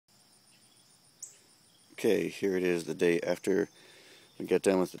Okay, here it is the day after we got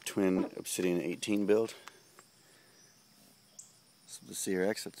done with the twin Obsidian 18 build. This is the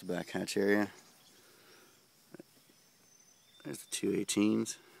CRX, that's the back hatch area. There's the two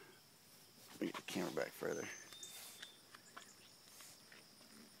 18's. Let me get the camera back further.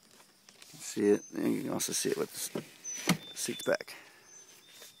 You can see it, and you can also see it with the seats back.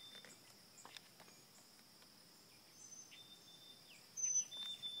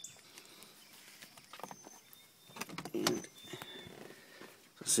 And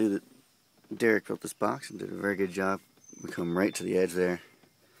see that Derek built this box and did a very good job. We come right to the edge there.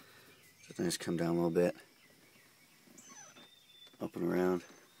 So things come down a little bit. Up and around.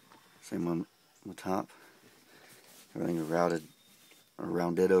 Same on the top. Everything is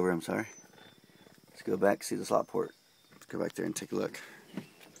rounded over, I'm sorry. Let's go back, see the slot port. Let's go back there and take a look.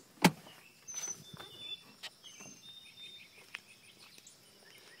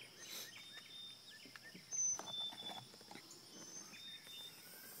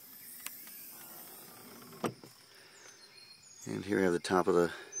 And here we have the top of the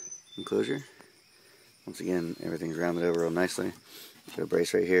enclosure. Once again, everything's rounded over real nicely. Got a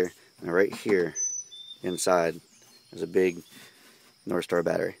brace right here. And right here, inside, is a big North Star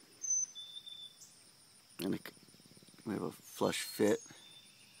battery. And we have a flush fit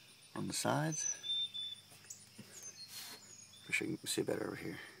on the sides. Wish I can see better over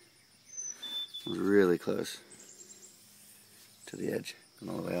here. It's really close to the edge,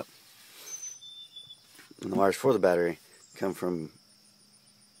 going all the way up. And the wires for the battery come from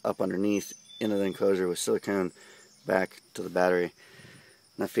up underneath into the enclosure with silicone back to the battery.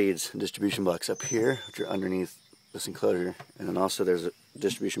 And that feeds distribution blocks up here, which are underneath this enclosure. And then also there's a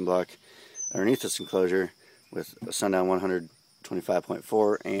distribution block underneath this enclosure with a Sundown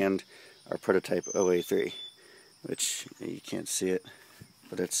 125.4 and our prototype OA3, which you can't see it,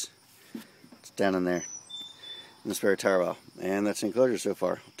 but it's down in there in the spare tire well. And that's the enclosure so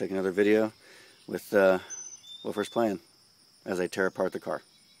far. I'll take another video with what we're planning as I tear apart the car.